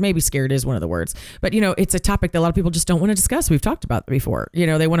word scared. Maybe scared is one of the words. But, it's a topic that a lot of people just don't want to discuss. We've talked about it before.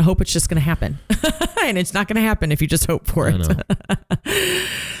 They want to hope it's just going to happen. And it's not going to happen if you just hope for it.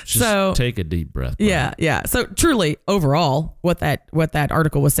 Just take a deep breath. Bro. Yeah. So truly, overall, what that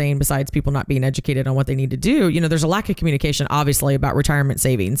article was saying, besides people not being educated on what they need to do, there's a lack of communication, obviously, about retirement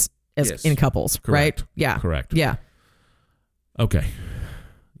savings in couples, correct. Right? Yeah. Correct. Yeah. Okay.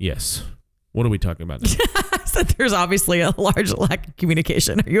 Yes. What are we talking about now? I said there's obviously a large lack of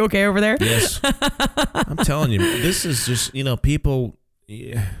communication. Are you okay over there? Yes. I'm telling you, this is just, people.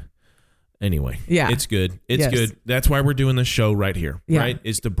 Yeah. Anyway, it's good. It's good. That's why we're doing this show right here, right?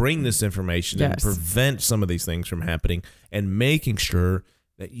 Is to bring this information and prevent some of these things from happening and making sure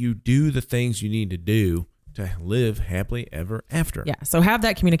that you do the things you need to do to live happily ever after. Yeah. So have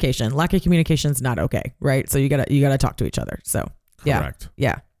that communication. Lack of communication is not okay, right? So you gotta talk to each other. So correct.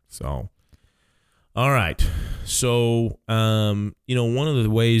 Yeah. So, all right. So, one of the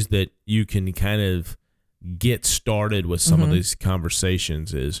ways that you can kind of get started with some of these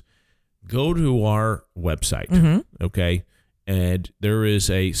conversations is go to our website, okay? And there is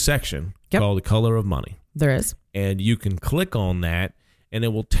a section called The Color of Money. There is. And you can click on that, and it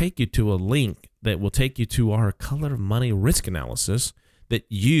will take you to a link that will take you to our Color of Money risk analysis that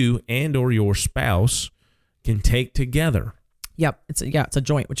you and or your spouse can take together. Yep. It's a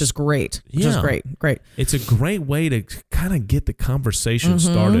joint, which is great. Great. It's a great way to kind of get the conversation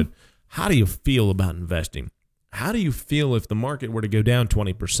started. How do you feel about investing? How do you feel if the market were to go down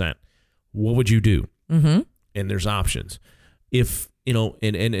 20%? What would you do? And there's options. If, and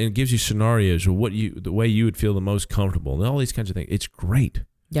it gives you scenarios or the way you would feel the most comfortable and all these kinds of things. It's great.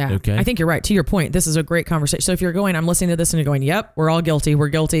 Yeah. Okay. I think you're right. To your point, this is a great conversation. So if you're I'm listening to this and you're going, yep, we're all guilty. We're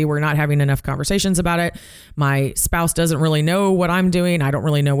guilty. We're not having enough conversations about it. My spouse doesn't really know what I'm doing. I don't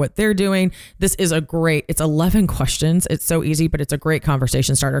really know what they're doing. This is it's 11 questions. It's so easy, but it's a great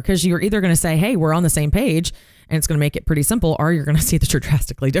conversation starter because you're either going to say, hey, we're on the same page and it's going to make it pretty simple, or you're going to see that you're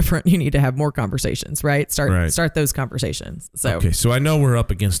drastically different. You need to have more conversations, right? Start those conversations. So, okay. So I know we're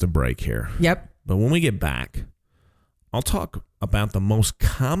up against a break here. Yep. But when we get back, I'll talk about the most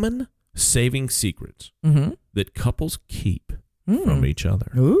common saving secrets that couples keep from each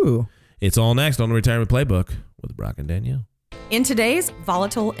other. Ooh. It's all next on the Retirement Playbook with Brock and Danielle. In today's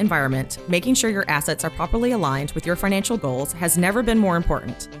volatile environment, making sure your assets are properly aligned with your financial goals has never been more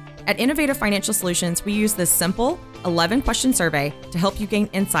important. At Innovative Financial Solutions, we use this simple 11-question survey to help you gain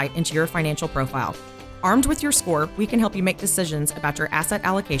insight into your financial profile. Armed with your score, we can help you make decisions about your asset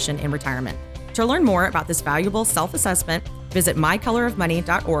allocation in retirement. To learn more about this valuable self-assessment, visit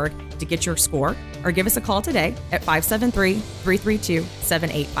mycolorofmoney.org to get your score or give us a call today at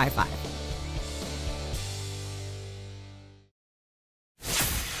 573-332-7855.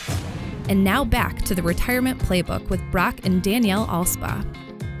 And now back to the Retirement Playbook with Brock and Danielle Alspa.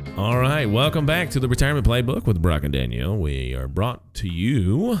 All right, welcome back to the Retirement Playbook with Brock and Danielle. We are brought to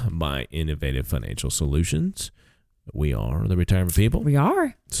you by Innovative Financial Solutions. We are the Retirement People. We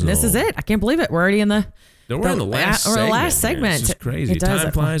are. So- And this is it. I can't believe it. We're already in the We're in the last segment. This is crazy. It does.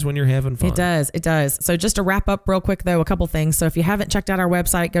 Time flies when you're having fun. It does. It does. So just to wrap up real quick, though, a couple things. So if you haven't checked out our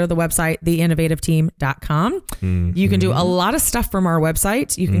website, go to the website, theinnovativeteam.com. You can do a lot of stuff from our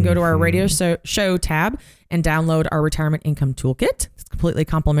website. You can go to our radio show tab and download our retirement income toolkit. It's completely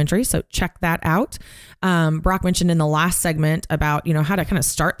complimentary. So check that out. Brock mentioned in the last segment about, how to kind of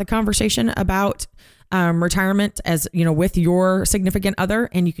start the conversation about retirement as with your significant other,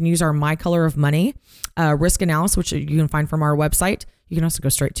 and you can use our My Color of Money risk analysis, which you can find from our website. You can also go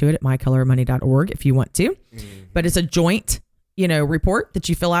straight to it at mycolorofmoney.org if you want to, but it's a joint report that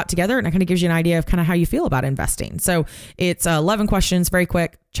you fill out together, and it kind of gives you an idea of kind of how you feel about investing. So it's 11 questions, very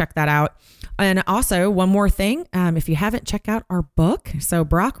quick. Check that out. And also one more thing, if you haven't checked out our book, so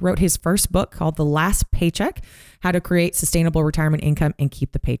Brock wrote his first book called The Last Paycheck: How to Create Sustainable Retirement Income and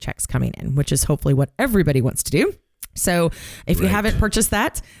Keep the Paychecks Coming In, which is hopefully what everybody wants to do. So if you haven't purchased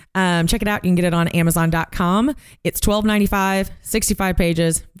that, check it out. You can get it on Amazon.com. It's $12.95, 65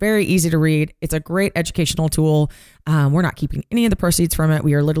 pages, very easy to read. It's a great educational tool. We're not keeping any of the proceeds from it.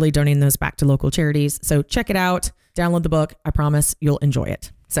 We are literally donating those back to local charities. So check it out. Download the book. I promise you'll enjoy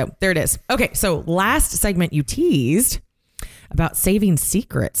it. So there it is. Okay. So last segment you teased about saving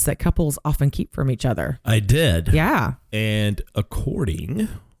secrets that couples often keep from each other. I did. Yeah. And according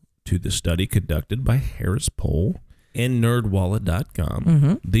to the study conducted by Harris Poll and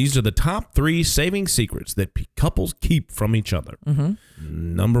nerdwallet.com, these are the top 3 saving secrets that couples keep from each other.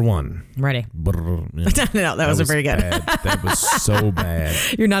 Number 1. Ready? No, that wasn't very good. Bad. That was so bad.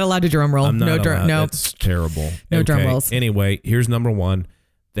 You're not allowed to drum roll. I'm not allowed. No. That's terrible. No drum rolls. Anyway, here's number 1.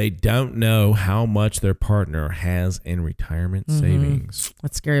 They don't know how much their partner has in retirement savings.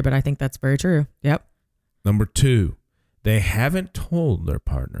 That's scary, but I think that's very true. Yep. Number 2, they haven't told their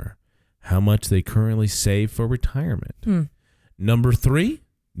partner how much they currently save for retirement. Number 3,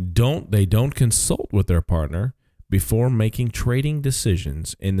 they don't consult with their partner before making trading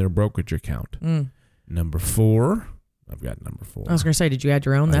decisions in their brokerage account. Number 4, I've got number 4. I was going to say, did you add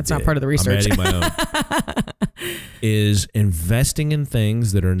your own? That's not part of the research. I'm adding my own. Is investing in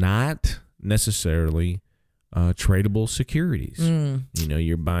things that are not necessarily tradable securities.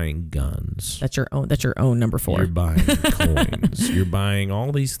 You're buying guns. That's your own number 4. You're buying coins. You're buying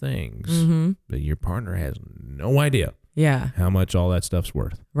all these things, but your partner has no idea. Yeah. How much all that stuff's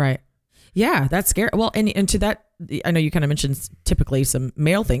worth. Right. Yeah, that's scary. Well, and to that, I know you kind of mentioned typically some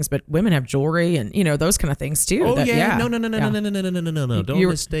male things, but women have jewelry and those kind of things too. Oh yeah. No. Don't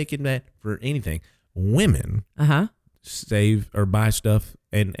mistake that for anything. Women save or buy stuff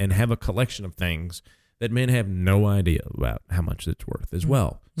and have a collection of things that men have no idea about how much it's worth as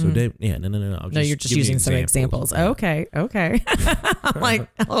well. So no. You're just using some examples. Okay. I'm like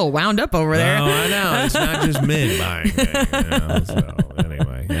a little wound up over there. No, I know. It's not just men buying things. So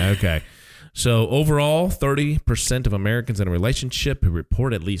anyway, okay. So overall, 30% of Americans in a relationship who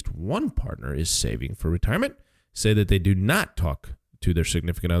report at least one partner is saving for retirement say that they do not talk to their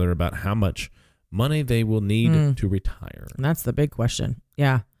significant other about how much money they will need to retire. And that's the big question.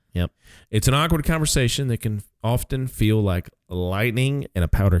 Yeah. Yep. It's an awkward conversation that can often feel like lightning in a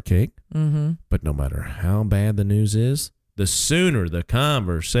powder cake. But no matter how bad the news is, the sooner the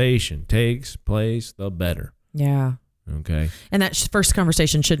conversation takes place, the better. Yeah. Okay. And that first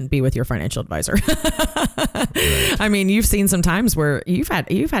conversation shouldn't be with your financial advisor. Right. I mean, you've seen some times where you've had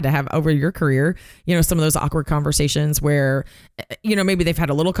to have over your career, some of those awkward conversations where, maybe they've had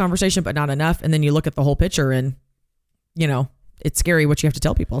a little conversation, but not enough. And then you look at the whole picture and, it's scary what you have to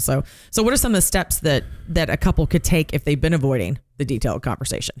tell people. So what are some of the steps that a couple could take if they've been avoiding the detailed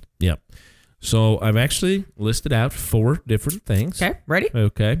conversation? Yep. So I've actually listed out 4 different things. Okay. Ready?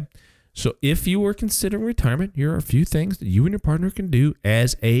 Okay. So if you are considering retirement, here are a few things that you and your partner can do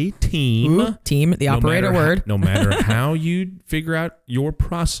as a team. Ooh, team, the operator word. No matter how you figure out your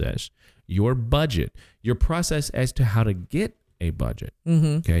process, your budget, your process as to how to get a budget.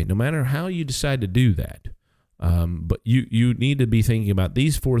 Okay. No matter how you decide to do that. But you need to be thinking about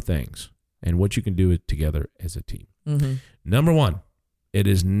these 4 things and what you can do it together as a team. Number 1, it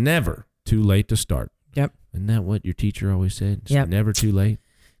is never too late to start. Yep. Isn't that what your teacher always said? It's yep. Never too late.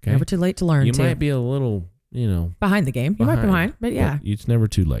 Okay? Never too late to learn. You might be a little, behind the game. You might be behind, but yeah. But it's never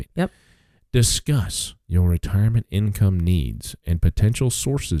too late. Yep. Discuss your retirement income needs and potential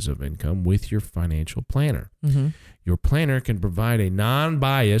sources of income with your financial planner. Your planner can provide a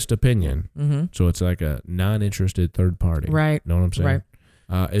non-biased opinion. So it's like a non-interested third party. Right. Know what I'm saying?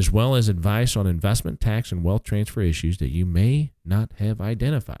 Right. As well as advice on investment, tax, and wealth transfer issues that you may not have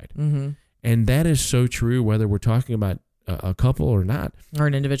identified. And that is so true whether we're talking about a couple or not. Or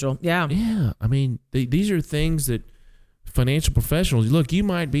an individual. Yeah. Yeah. I mean, these are things that financial professionals, look, you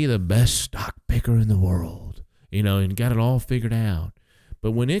might be the best stock picker in the world, and got it all figured out.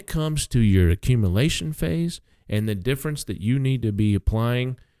 But when it comes to your accumulation phase and the difference that you need to be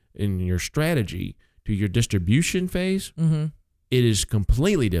applying in your strategy to your distribution phase, it is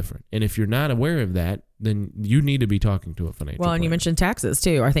completely different. And if you're not aware of that, then you need to be talking to a financial planner. And you mentioned taxes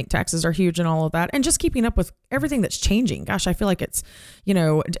too. I think taxes are huge in all of that. And just keeping up with everything that's changing. Gosh, I feel like it's,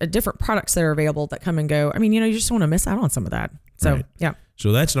 different products that are available that come and go. I mean, you just want to miss out on some of that. So, right. Yeah.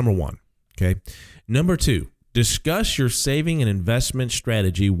 So that's number one. Okay. Number two, discuss your saving and investment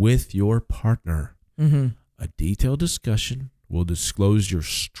strategy with your partner. A detailed discussion will disclose your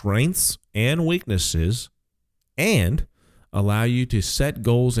strengths and weaknesses and allow you to set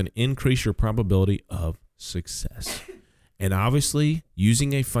goals and increase your probability of success. And obviously,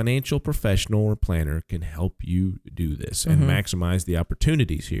 using a financial professional or planner can help you do this and maximize the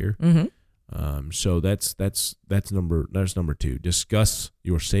opportunities here. So that's number two. Discuss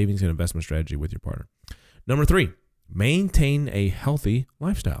your savings and investment strategy with your partner. Number three, maintain a healthy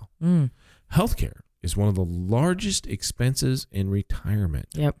lifestyle. Healthcare is one of the largest expenses in retirement.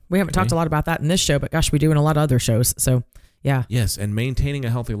 Yep. We haven't talked a lot about that in this show, but gosh, we do in a lot of other shows. So, yeah. Yes, and maintaining a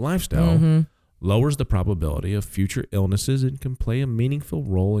healthy lifestyle lowers the probability of future illnesses and can play a meaningful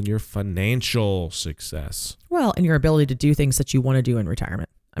role in your financial success. Well, and your ability to do things that you want to do in retirement.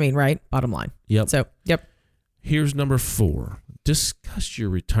 I mean, right? Bottom line. Yep. So, yep. Here's number four. Discuss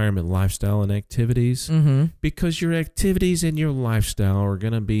your retirement lifestyle and activities because your activities and your lifestyle are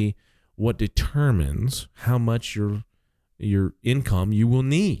going to be what determines how much your income you will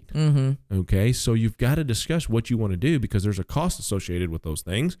need. Okay, so you've got to discuss what you want to do because there's a cost associated with those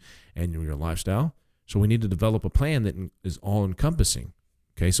things and your lifestyle. So we need to develop a plan that is all encompassing.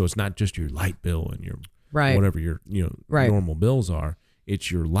 Okay, so it's not just your light bill and your whatever your normal bills are.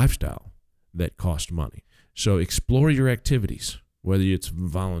 It's your lifestyle that costs money. So explore your activities, whether it's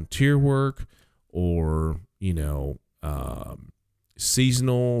volunteer work or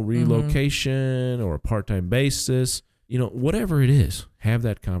seasonal relocation or a part-time basis. Whatever it is, have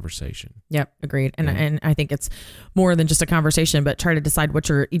that conversation. Yep, agreed. And I think it's more than just a conversation, but try to decide what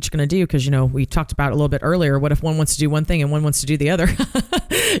you're each going to do because, we talked about a little bit earlier, what if one wants to do one thing and one wants to do the other?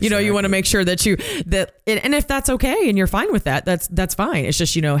 You want to make sure that and if that's okay and you're fine with that, that's fine. It's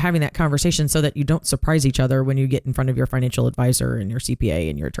just, having that conversation so that you don't surprise each other when you get in front of your financial advisor and your CPA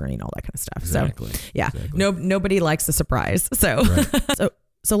and your attorney and all that kind of stuff. Exactly. So, yeah, exactly. Nobody likes the surprise. So, right.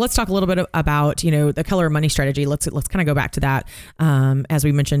 So let's talk a little bit about, the color of money strategy. Let's kind of go back to that. As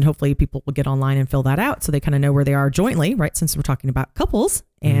we mentioned, hopefully people will get online and fill that out so they kind of know where they are jointly, right? Since we're talking about couples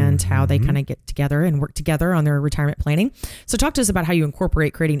and how they kind of get together and work together on their retirement planning. So talk to us about how you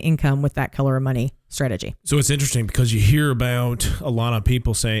incorporate creating income with that color of money strategy. So it's interesting because you hear about a lot of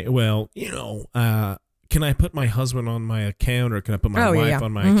people say, well, can I put my husband on my account or can I put my wife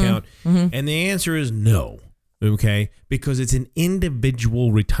on my account? And the answer is no. Okay, because it's an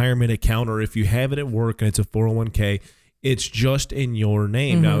individual retirement account, or if you have it at work and it's a 401k, it's just in your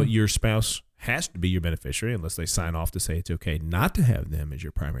name. Now, your spouse has to be your beneficiary unless they sign off to say it's okay not to have them as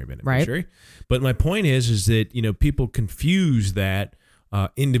your primary beneficiary. Right. But my point is that people confuse that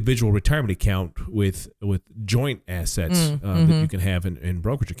individual retirement account with joint assets that you can have in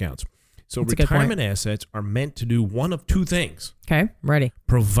brokerage accounts. So That's retirement assets are meant to do one of two things. Okay, ready.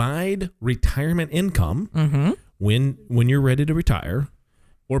 Provide retirement income when you're ready to retire,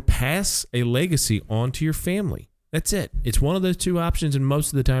 or pass a legacy on to your family. That's it. It's one of those two options, and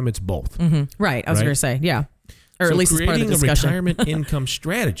most of the time it's both. Right. I was going to say, yeah. Or so at least it's part of the discussion. Creating a retirement income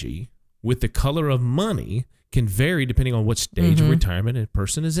strategy with the color of money can vary depending on what stage of retirement a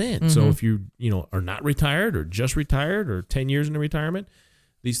person is in. So if you are not retired or just retired or 10 years into retirement,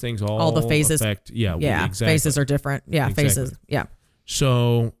 these things all the phases affect, exactly. Phases are different. Yeah, exactly. Phases. Yeah.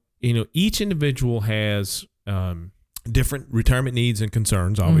 So, each individual has different retirement needs and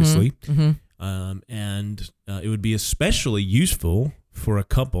concerns, obviously. And it would be especially useful for a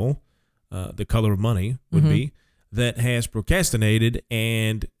couple, the color of money would be, that has procrastinated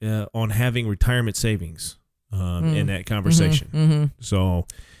and on having retirement savings in that conversation. So,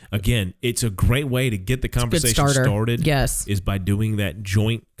 again, it's a great way to get the conversation started. Yes. Is by doing that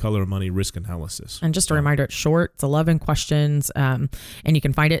joint color of money risk analysis. And just a reminder, it's short. It's 11 questions. And you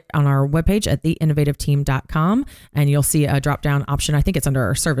can find it on our webpage at theinnovativeteam.com. And you'll see a drop-down option. I think it's under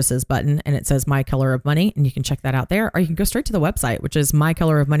our services button. And it says My Color of Money. And you can check that out there. Or you can go straight to the website, which is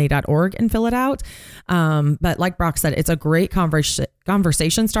mycolorofmoney.org, and fill it out. But like Brock said, it's a great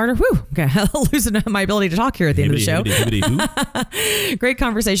conversation starter. Whew, okay, losing my ability to talk here at the end of the show. Great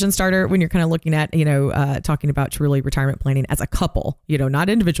conversation starter when you're kind of looking at, talking about truly retirement planning as a couple, not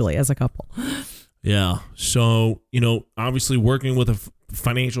individually, as a couple. Yeah. So, obviously working with a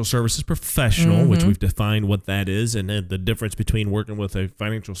financial services professional, which we've defined what that is, and then the difference between working with a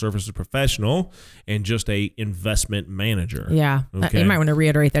financial services professional and just a investment manager. Yeah. Okay. You might want to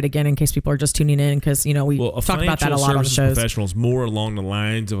reiterate that again in case people are just tuning in, because, we talk about that a lot on the shows. A financial services professional is more along the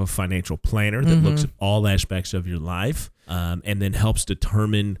lines of a financial planner that looks at all aspects of your life and then helps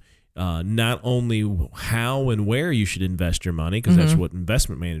determine not only how and where you should invest your money, because that's what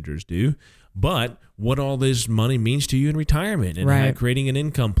investment managers do, but what all this money means to you in retirement, and how creating an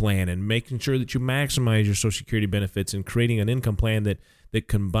income plan and making sure that you maximize your Social Security benefits and creating an income plan that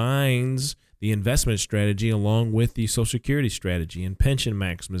combines the investment strategy along with the Social Security strategy and pension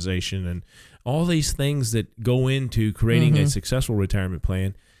maximization and all these things that go into creating a successful retirement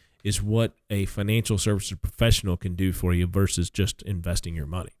plan is what a financial services professional can do for you versus just investing your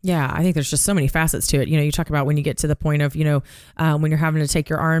money. Yeah, I think there's just so many facets to it. You talk about when you get to the point of, when you're having to take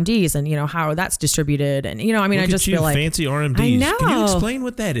your RMDs and, how that's distributed. And, I just feel like fancy RMDs. I know. Can you explain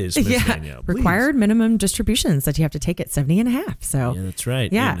what that is, Ms. Danielle, please? Required minimum distributions that you have to take at 70 and a half. So yeah, that's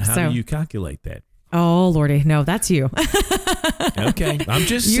right. Yeah. And how do you calculate that? Oh, Lordy. No, that's you. Okay. I'm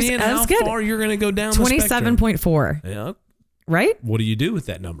just seeing how far you're going to go down the spectrum. 27.4. Yeah. Right? What do you do with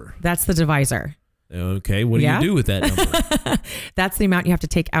that number? That's the divisor. Okay. What do you do with that number? That's the amount you have to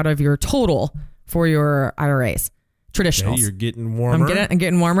take out of your total for your IRAs. Traditionals. Okay, you're getting warmer. I'm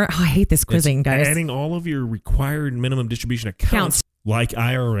getting warmer. Oh, I hate this quizzing, guys. Adding all of your required minimum distribution accounts like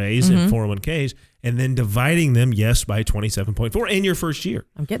IRAs and 401ks, and then dividing them, by 27.4 in your first year.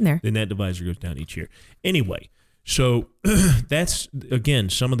 I'm getting there. Then that divisor goes down each year. Anyway, so that's, again,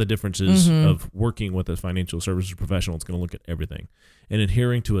 some of the differences of working with a financial services professional. It's going to look at everything. And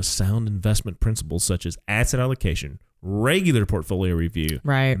adhering to a sound investment principles such as asset allocation, regular portfolio review,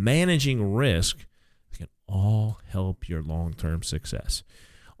 managing risk, can all help your long-term success.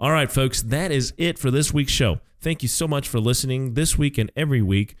 All right, folks, that is it for this week's show. Thank you so much for listening this week and every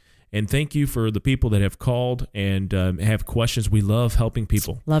week. And thank you for the people that have called and have questions. We love helping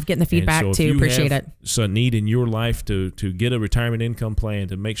people. Love getting the feedback too. Appreciate it. So need in your life to get a retirement income plan,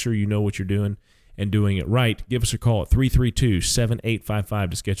 to make sure you know what you're doing and doing it right, give us a call at 332-7855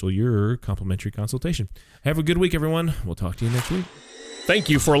 to schedule your complimentary consultation. Have a good week, everyone. We'll talk to you next week.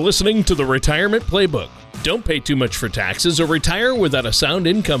 Thank you for listening to the Retirement Playbook. Don't pay too much for taxes or retire without a sound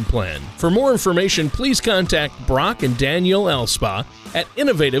income plan. For more information, please contact Brock and Danielle Elspa at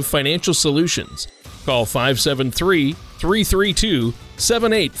Innovative Financial Solutions. Call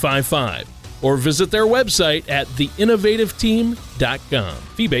 573-332-7855 or visit their website at theinnovativeteam.com.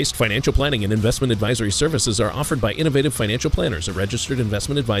 Fee-based financial planning and investment advisory services are offered by Innovative Financial Planners, a registered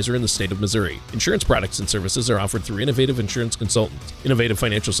investment advisor in the state of Missouri. Insurance products and services are offered through Innovative Insurance Consultants. Innovative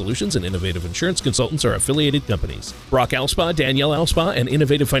Financial Solutions and Innovative Insurance Consultants are affiliated companies. Brock Elspa, Danielle Elspa, and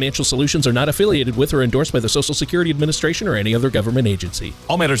Innovative Financial Solutions are not affiliated with or endorsed by the Social Security Administration or any other government agency.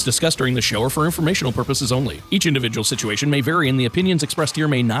 All matters discussed during the show are for informational purposes only. Each individual situation may vary, and the opinions expressed here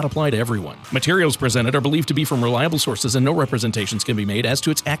may not apply to everyone. Materials presented are believed to be from reliable sources, and no representations can be made as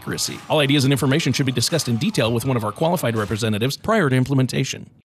to its accuracy. All ideas and information should be discussed in detail with one of our qualified representatives prior to implementation.